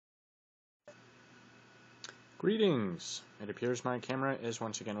Greetings! It appears my camera is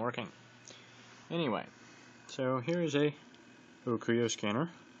once again working. Anyway, so here is a Hokuyo scanner,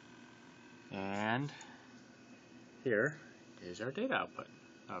 and here is our data output.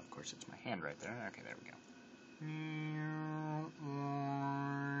 Oh, of course, it's my hand right there. Okay, there we go.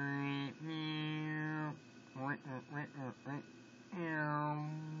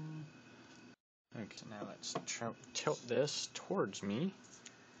 Okay, so now let's tilt this towards me.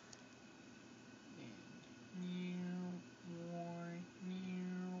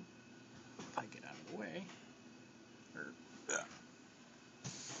 If I get out of the way.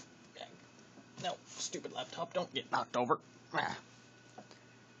 No, stupid laptop, don't get knocked over. Okay.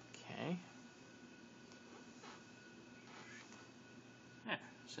 Yeah,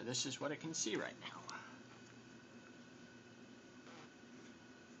 so this is what it can see right now.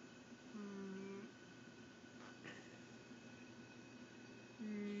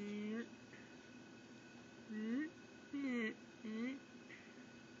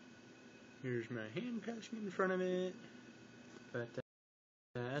 Here's my hand passing in front of it, but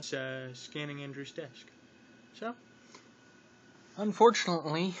that's scanning Andrew's desk. So,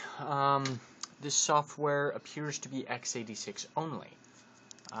 unfortunately, this software appears to be x86 only.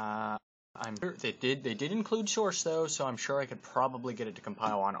 I'm sure they did include source though, so I'm sure I could probably get it to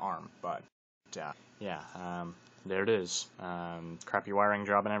compile on ARM. But yeah, there it is. Crappy wiring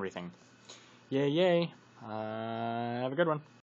job and everything. Yay! Have a good one.